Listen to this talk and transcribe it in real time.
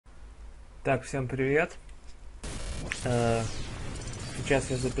Так, всем привет.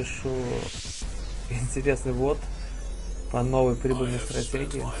 Сейчас я запишу интересный ввод по новой прибыльной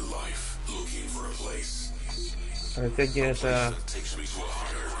стратегии. Стратегия — это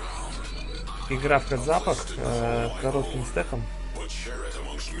игра в кадзапах коротким стеком.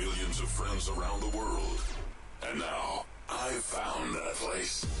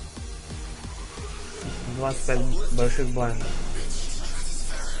 25 больших блайндов.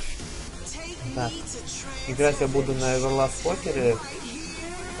 Так, играть я буду на Everlast Poker.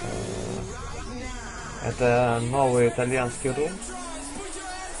 Это новый итальянский рум,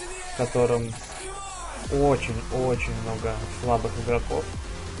 в котором очень много слабых игроков.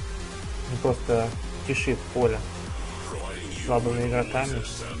 Не просто кишит поле слабыми игроками.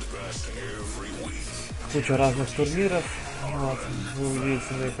 Куча разных турниров. Вот, вы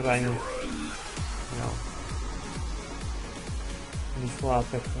увидите на экране.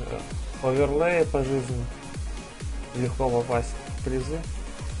 Бесплатных оверлея по жизни. Легко попасть в призы.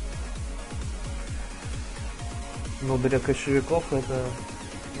 Но для кошельков это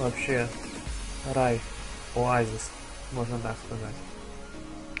вообще рай, оазис, можно так сказать.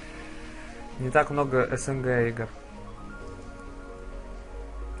 Не так много СНГ игр,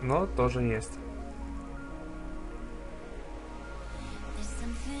 но тоже есть.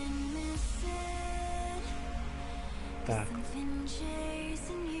 Так.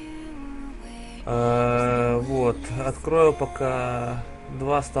 Вот, открою пока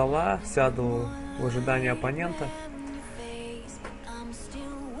два стола, сяду в ожидании оппонента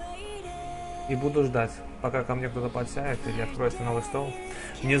и буду ждать, пока ко мне кто-то подсядет или откроется новый стол.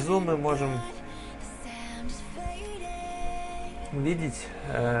 Внизу мы можем видеть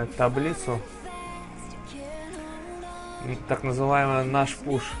таблицу, так называемый наш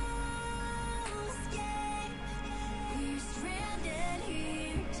пуш.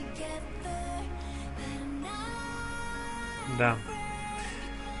 Да.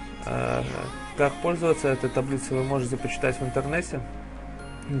 Как пользоваться этой таблицей, вы можете почитать в интернете.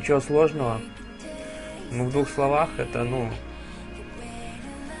 Ничего сложного. Ну, в двух словах, это,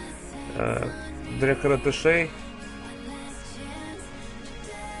 для коротышей.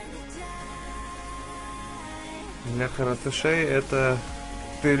 Для коротышей это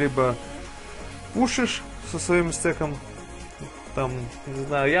ты либо пушишь со своим стеком, там, не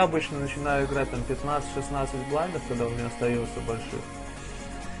знаю, я обычно начинаю играть там 15-16 блайндов, когда у меня остается больших.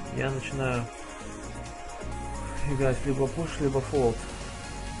 Я начинаю играть либо пуш, либо фолд.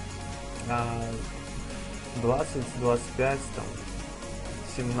 А 20, 25, там,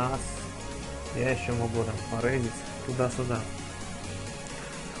 17 я еще могу там порейдить туда-сюда.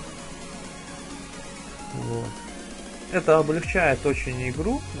 Вот. Это облегчает очень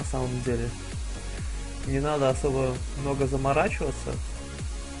игру, на самом деле. Не надо особо много заморачиваться.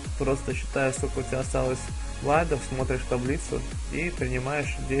 Просто считаешь, сколько у тебя осталось блайндов, смотришь таблицу и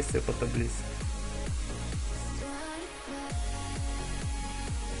принимаешь действия по таблице.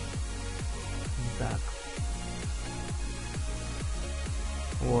 Так.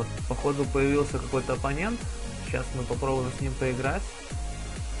 Вот, походу появился какой-то оппонент. Сейчас мы попробуем с ним поиграть.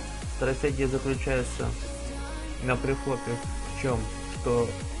 Стратегия заключается на префлопе в чем? Что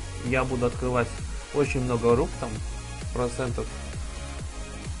я буду открывать очень много рук, там процентов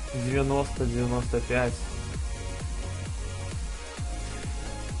 90-95.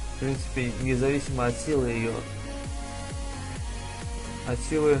 В принципе, независимо от силы ее, от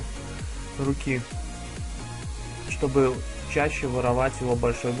силы руки, чтобы чаще воровать его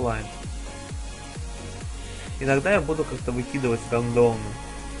большой блайнд. Иногда я буду как-то выкидывать рандомно,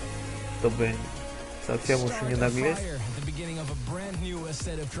 чтобы совсем уж не наглеть.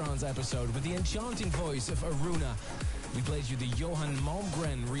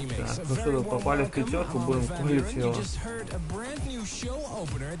 Так, ну что, попали в пятерку, будем пулить его.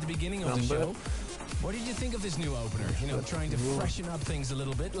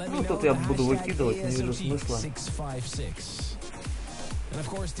 Ну, тут я буду выкидывать, не вижу смысла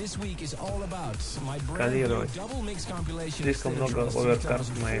скалировать. Слишком много оверкарт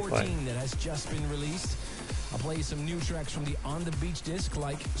в моей файле. I'll play some new tracks from the On the Beach disc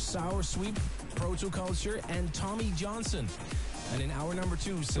like Sour Sweep, Protoculture and Tommy Johnson. And in hour number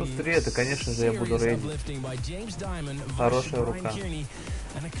 2, some это, конечно же, я буду рейдить. Хорошая рука.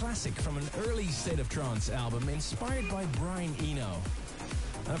 And a classic from an early State of Trance album inspired by Brian Eno.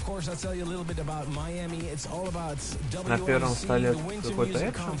 And of course, I'll tell you a little bit about Miami. It's all about WAC, the Winter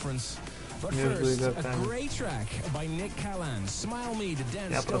Music Conference. But first, a great track by Nick Callan, Smile Me, the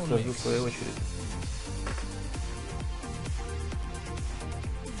Dance Stone Mix.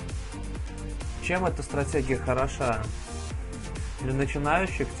 Чем эта стратегия хороша? для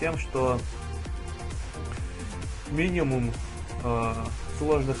начинающих тем, что минимум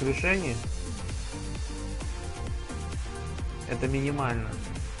сложных решений это минимально.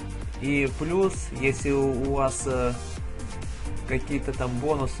 И плюс, если у вас какие-то там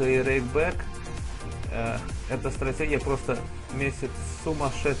бонусы и рейкбэк, эта стратегия просто месяц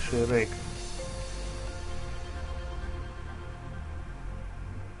сумасшедший рейк.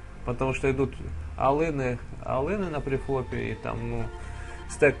 Потому что идут алыны на префлопе, и там, ну,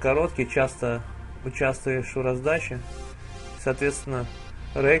 стек короткий, часто участвуешь в раздаче. Соответственно,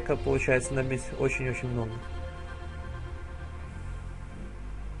 рейка получается набить очень-очень много.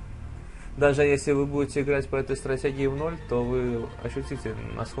 Даже если вы будете играть по этой стратегии в ноль, то вы ощутите,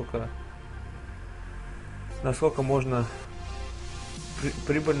 насколько можно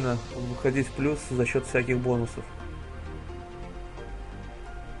прибыльно выходить в плюс за счет всяких бонусов.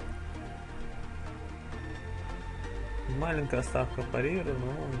 Маленькая ставка парира,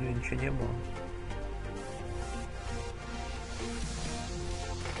 но у нее ничего не было.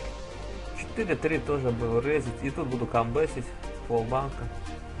 Четыре-3 тоже был резить, и тут буду камбэсить полбанка.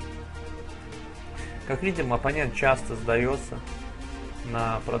 Как видим, оппонент часто сдается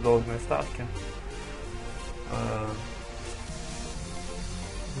на продолженные ставки.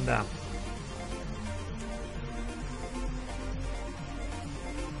 Да.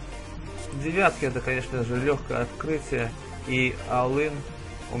 Девятки это, конечно же, легкое открытие. И all-in.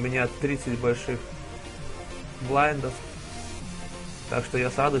 У меня 30 больших блайндов. Так что я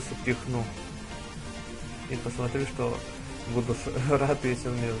с радостью пихну. И посмотрю, что буду рад, если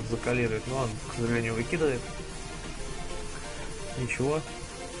он мне закалирует. Но он, к сожалению, выкидывает. Ничего.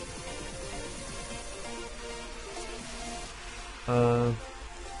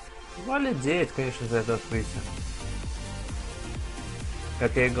 Валит 9, конечно же, это открытие.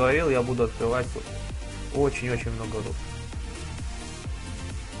 Как я и говорил, я буду открывать очень-очень много рук.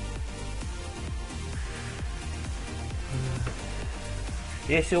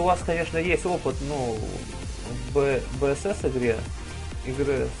 Если у вас, конечно, есть опыт, ну, в БСС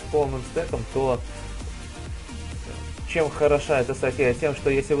игры с полным стеком, то чем хороша эта стратегия? Тем, что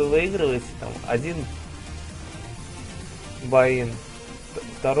если вы выигрываете там один бай-ин,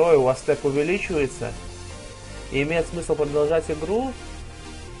 второй у вас стек увеличивается, и имеет смысл продолжать игру,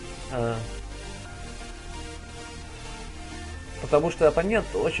 потому что оппонент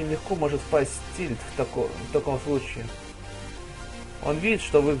очень легко может впасть в тильт в таком случае. Он видит,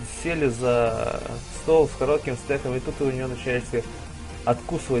 что вы сели за стол с коротким стеком, и тут вы у него начинаете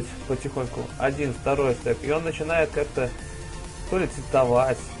откусывать потихоньку один, второй стек, и он начинает как-то то ли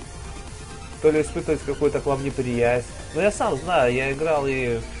титовать, то ли испытывать какую-то к вам неприязнь. Но я сам знаю, я играл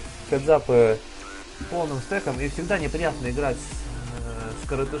и хедзапы полным стеком, и всегда неприятно играть с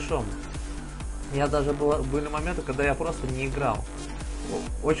коротышом. Я даже были моменты, когда я просто не играл.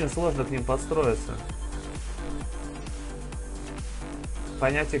 Очень сложно к ним подстроиться.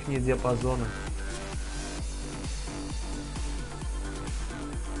 Понять их диапазоны.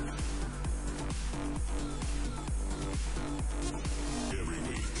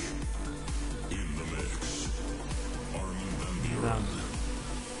 Да.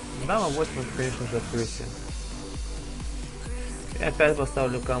 Дама 8, конечно же, открытие. И опять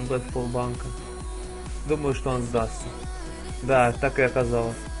поставлю камбэк в полбанка. Думаю, что он сдастся. Да, так и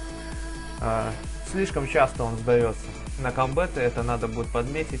оказалось. Слишком часто он сдается. На камбэты это надо будет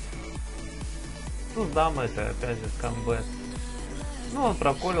подметить. Ну, дама это опять же камбэт. Ну, он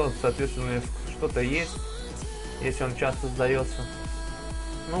проколил, соответственно, что-то есть, если он часто сдается.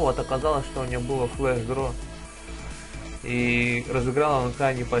 Ну вот, оказалось, что у него было флеш-дро. И разыграл он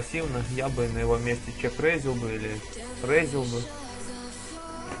крайне пассивно. Я бы на его месте чек-рейзил бы или рейзил бы.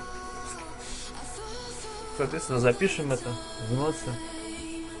 Соответственно, запишем это в ноты,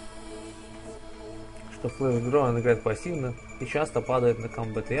 что флеш-дро он играет пассивно и часто падает на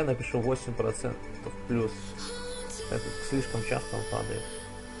камбэт. Я напишу 8% плюс. Это слишком часто он падает.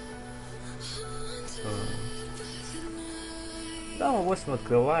 Да, мы 8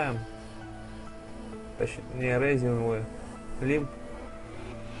 открываем. Точнее, рейзинговый лимп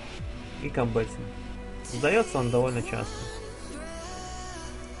и камбэтим. Сдается он довольно часто.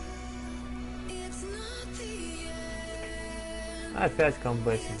 Опять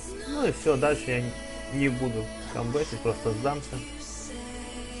камбэтим. Ну и все, дальше я не буду камбэтить, просто сдамся.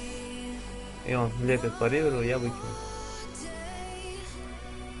 И он лепит по риверу, я выкину.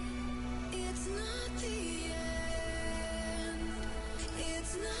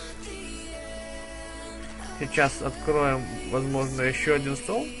 Сейчас откроем, возможно, еще один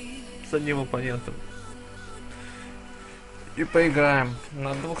стол с одним оппонентом. И поиграем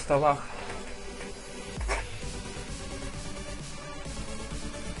на двух столах.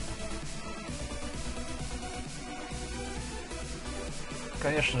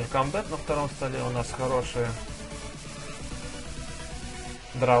 Конечно же, комбет на втором столе. У нас хорошие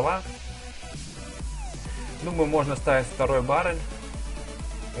дрова. Думаю, можно ставить второй баррель.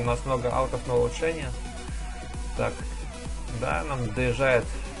 У нас много аутов на улучшение. Так, да, нам доезжает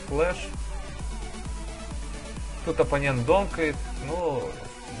флеш. Тут оппонент домкает. Ну,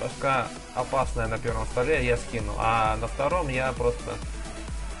 доска опасная на первом столе, я скину. А на втором я просто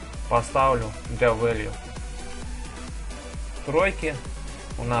поставлю для value. Тройки.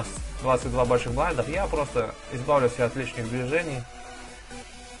 У нас 22 больших блайндов. Я просто избавлюсь от лишних движений,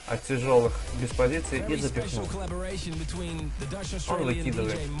 от тяжелых диспозиций и запихну. Он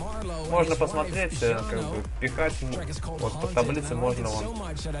выкидывает. Можно посмотреть, как бы пихать. Вот по таблице можно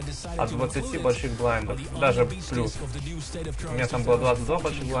от 20 больших блайндов. Даже плюс. У меня там было 22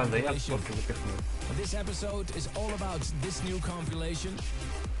 больших блайнда, я просто запихнул.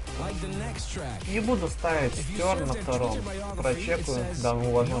 Не буду ставить стер на втором. Прочекаю, дам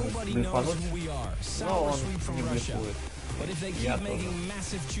ему возможность блефануть, но он не блефует. Я тоже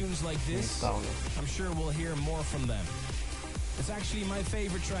не ставлю.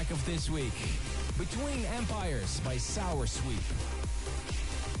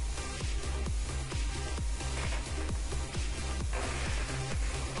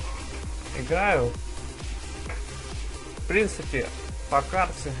 Играю. В принципе, по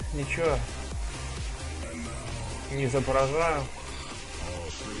карте ничего не изображаю.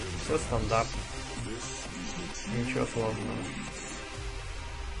 Все стандартно. Ничего сложного.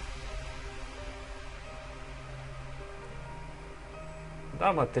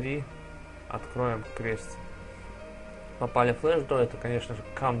 Дама 3. Откроем крест. Попали флеш, да, это, конечно же,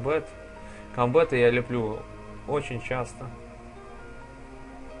 комбет. Комбеты я леплю очень часто.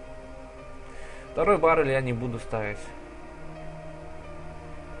 Второй баррель я не буду ставить.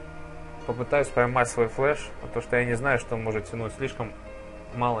 Попытаюсь поймать свой флеш, потому что я не знаю, что может тянуть. Слишком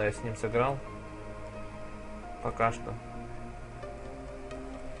мало я с ним сыграл. Пока что.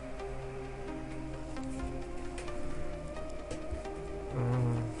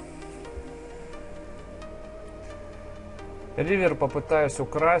 Ривер попытаюсь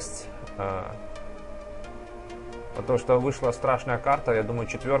украсть, потому что вышла страшная карта. Я думаю,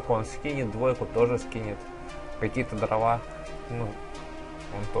 четверку он скинет, двойку тоже скинет. Какие-то дрова, ну,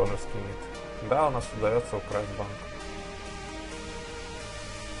 он тоже скинет. Да, у нас удается украсть банк.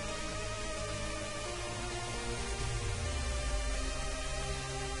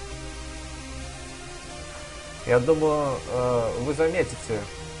 Я думаю, вы заметите,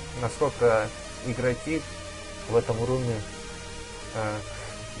 насколько игроки в этом руме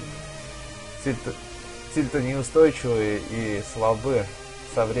сильно неустойчивые и слабы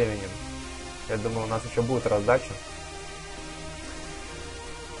со временем. Я думаю, у нас еще будет раздача,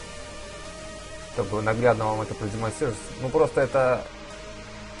 чтобы наглядно вам это продемонстрировать. Ну просто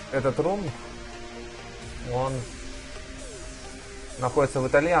этот рум, он находится в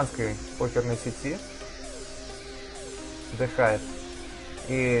итальянской покерной сети, отдыхает.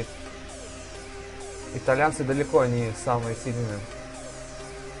 И итальянцы далеко не самые сильные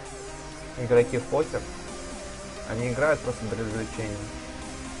игроки в покер. Они играют просто для развлечения.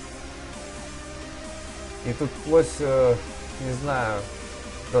 И тут вплоть, не знаю,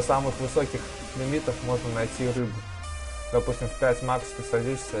 до самых высоких лимитов можно найти рыбу. Допустим, в 5 макс ты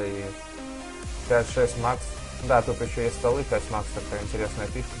садишься и 5-6 макс. Да, тут еще есть столы 5 макс, такая интересная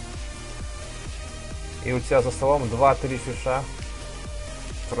фишка. И у тебя за столом 2-3 фиша.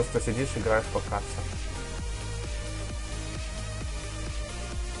 Просто сидишь, играешь по карте.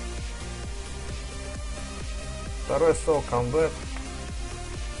 Второй стол комбет.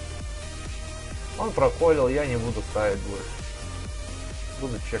 Он проколил, я не буду ставить больше.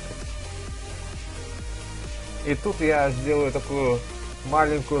 Буду чекать. И тут я сделаю такую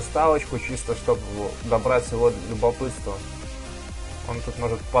маленькую ставочку, чисто чтобы добрать его любопытство. Он тут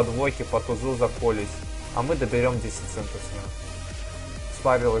может по двойке, по тузу заколить. А мы доберем 10 центов с него.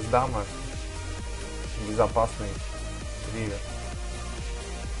 Спарилась дама. Безопасный ривер.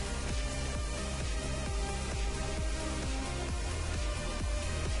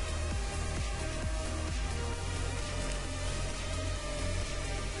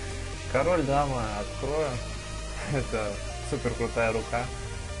 Король, дама, открою. Это супер крутая рука.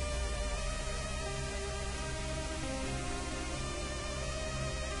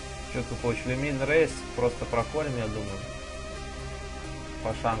 Что-то получили мин-рейс, просто проколем, я думаю.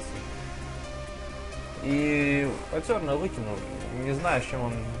 По шансу. И потерно выкинул. Не знаю, с чем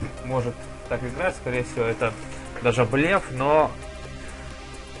он может так играть. Скорее всего, это даже блеф, но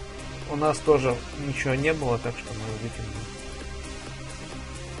у нас тоже ничего не было, так что мы выкинули.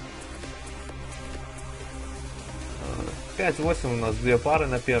 5-8 у нас 2 пары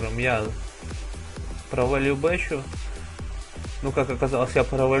на первом. Я провалил бэчу. Ну, как оказалось, я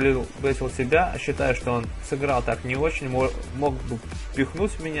провалил бэтил себя. Считаю, что он сыграл так не очень. Мог бы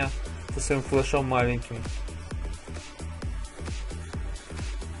пихнуть меня со своим флешом маленьким.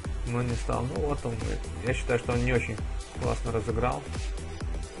 Но не стал. Ну, вот он. Я считаю, что он не очень классно разыграл.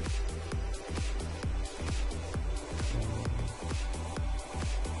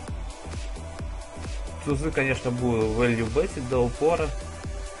 Тузы, конечно, буду value бетить до упора.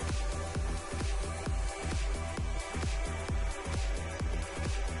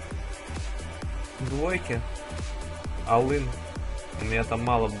 Двойки. All-in. У меня там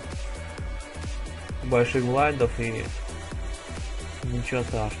мало больших блайндов и ничего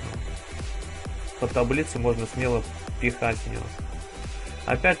страшного. По таблице можно смело пихать в него.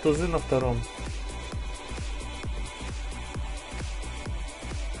 Опять тузы на втором.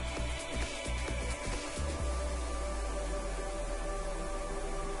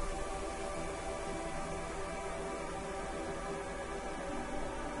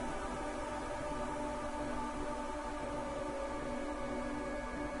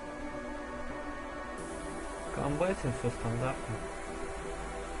 Камбетим, все стандартно.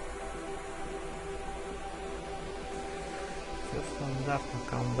 Все стандартно,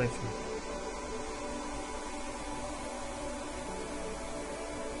 камбетим.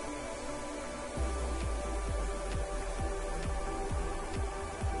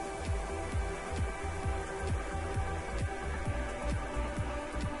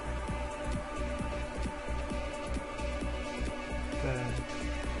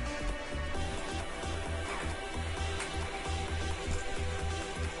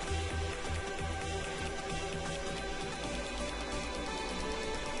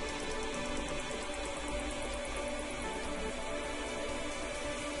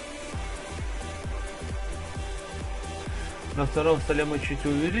 На втором столе мы чуть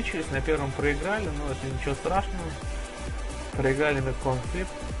увеличились, на первом проиграли, но это ничего страшного. Проиграли на конфликт.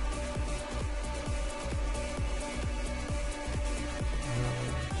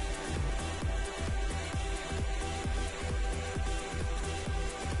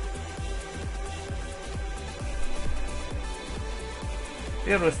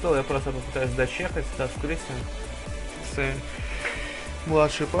 Первый стол я просто попытаюсь дочекать, да, вскрытие с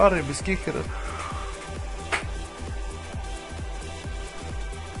младшей парой без кикера.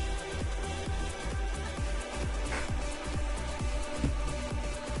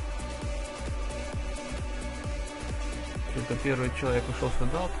 Это первый человек ушел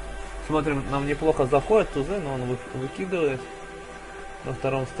сюда. Смотрим, нам неплохо заходит тузы, но он выкидывает на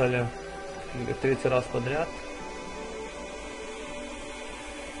втором столе. Третий раз подряд.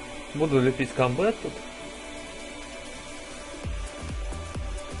 Буду лепить камбэт тут.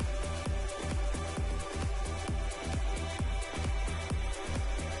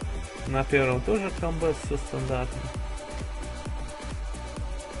 На первом тоже камбэт, все стандартно.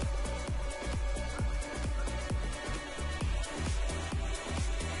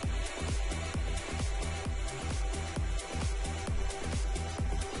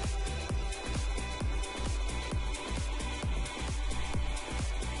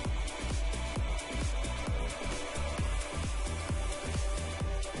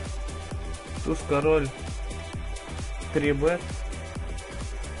 Туз, король, 3 бет,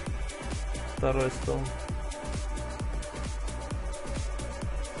 второй стол.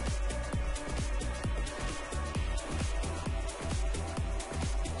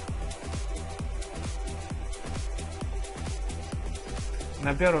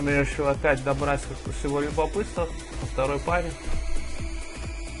 На первом я решил опять добрать всего любопытства, на второй паре.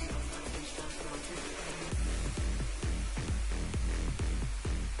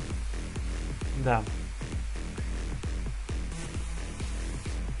 Да.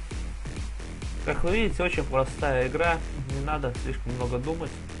 Как вы видите, очень простая игра, не надо слишком много думать.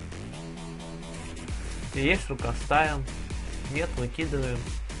 И есть рука, ставим, нет, выкидываем.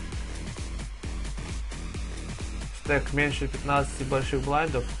 Стек меньше 15 больших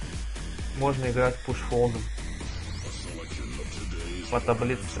блайндов, можно играть пуш-фолдом по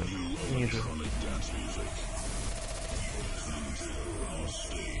таблице ниже.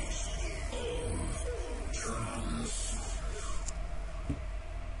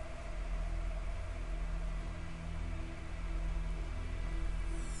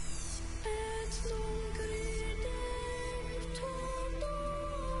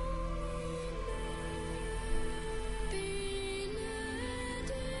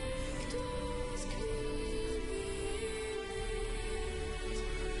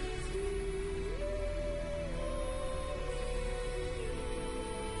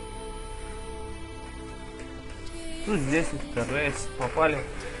 Ну, здесь рейс попали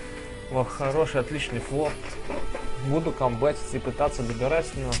во хороший, отличный флоп. Буду комбатить и пытаться добирать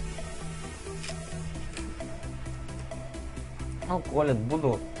с него. Ну, колет,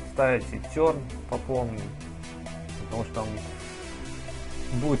 буду ставить и терн по полной, потому что он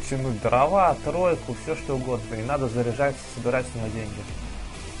будет тянуть дрова, тройку, все что угодно. И надо заряжать, собирать с него деньги.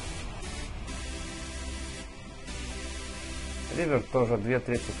 Ривер тоже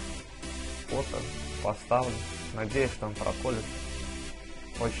 2/3 пота поставлю. Надеюсь, что он проколет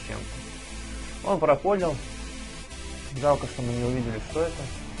хоть чем-то. Он проколил. Жалко, что мы не увидели, что это.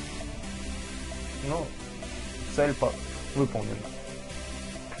 Ну, цель выполнена.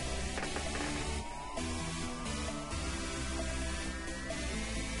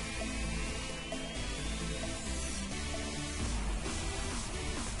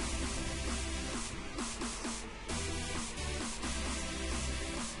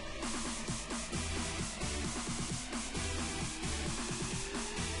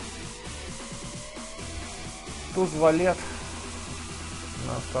 Туз валет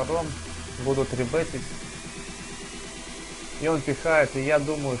на втором будут ребетить. И он пихает, и я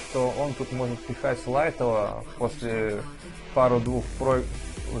думаю, что он тут может пихать лайтово после пару-двух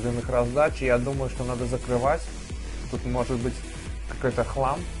пройденных раздач. И я думаю, что надо закрывать. Тут может быть какой-то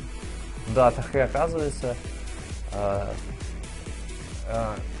хлам. Да, так и оказывается.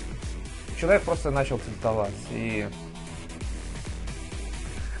 Человек просто начал тентовать. И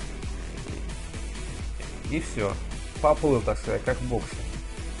все. Поплыл, так сказать, как в боксе.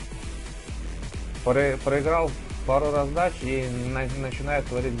 Проиграл пару раздач и начинает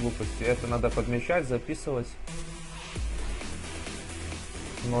творить глупости. Это надо подмечать, записывать.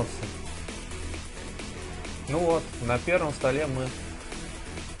 Носы. Ну вот, на первом столе мы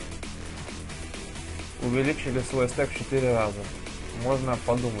увеличили свой стек в 4 раза. Можно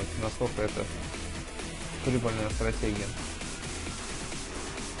подумать, насколько это прибыльная стратегия.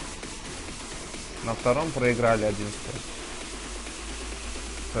 На втором проиграли 1 стек.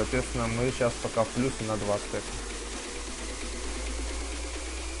 Соответственно, мы сейчас пока в плюсе на 2 стека.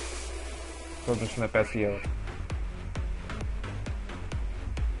 То бишь на 5 евро.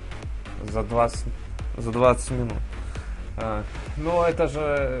 За 20 минут. Но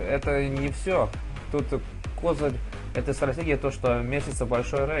это не все. Тут козырь этой стратегии то, что месяца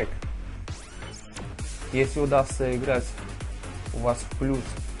большой рейк. Если удастся играть у вас в плюс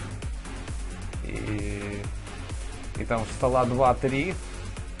и там стола 2-3,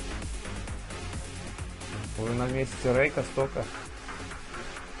 вы на месяце рейка столько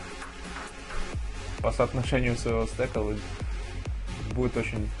по соотношению своего стека будет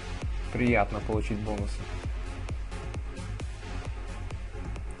очень приятно получить бонусы.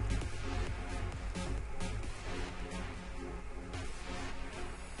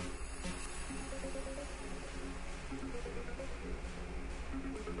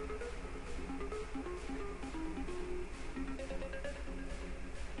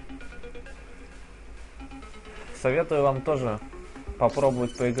 Советую вам тоже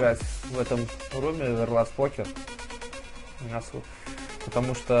попробовать поиграть в этом руме Everlast Poker.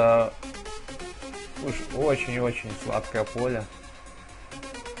 Потому что уж очень-очень сладкое поле.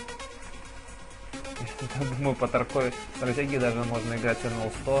 Думаю, по такой стратегии даже можно играть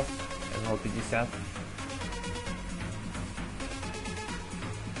NL100, NL50.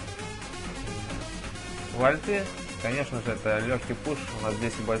 Вальты, конечно же, это легкий пуш. У нас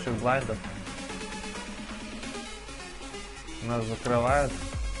 10 больших блайндов. Нас закрывают.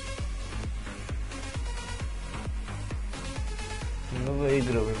 Мы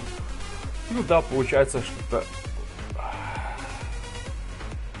выигрываем. Ну да, получается, что на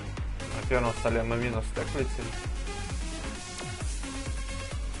первом столе мы минус стек летим.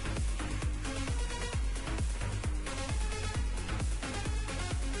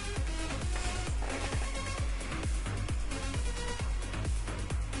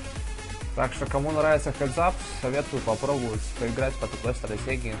 Так что, кому нравится хедзап, советую попробовать поиграть по такой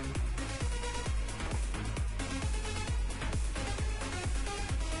стратегии.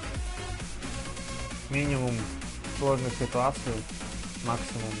 Минимум сложных ситуаций,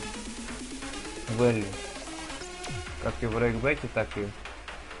 максимум value. Как и в рейкбеке, так и в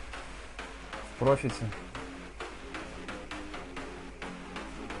профите.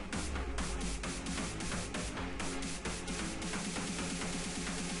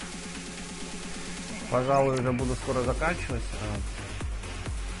 Пожалуй, уже буду скоро заканчивать.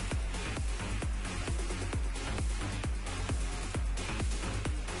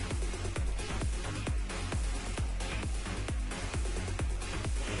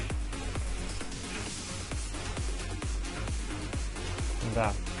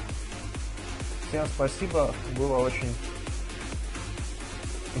 Да. Всем спасибо, было очень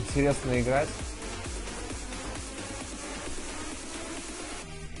интересно играть.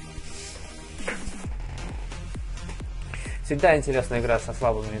 Всегда интересно играть со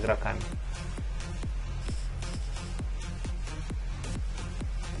слабыми игроками.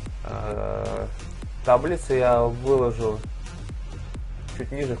 Таблицу я выложу чуть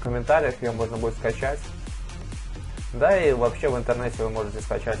ниже в комментариях, ее можно будет скачать. Да и вообще в интернете вы можете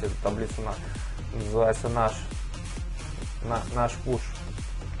скачать эту таблицу, называется наш пуш.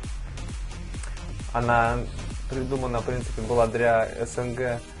 Она придумана, в принципе, была для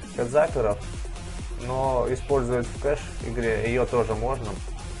СНГ хедзаперов, но использовать в кэш игре ее тоже можно.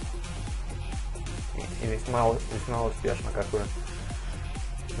 И весьма успешно, как вы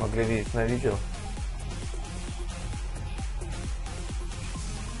могли видеть на видео.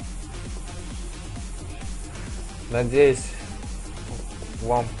 Надеюсь,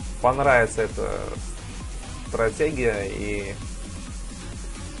 вам понравится эта стратегия и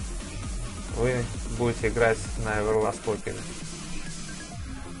вы будете играть на Everlast Poker.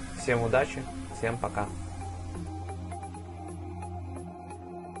 Всем удачи, всем пока.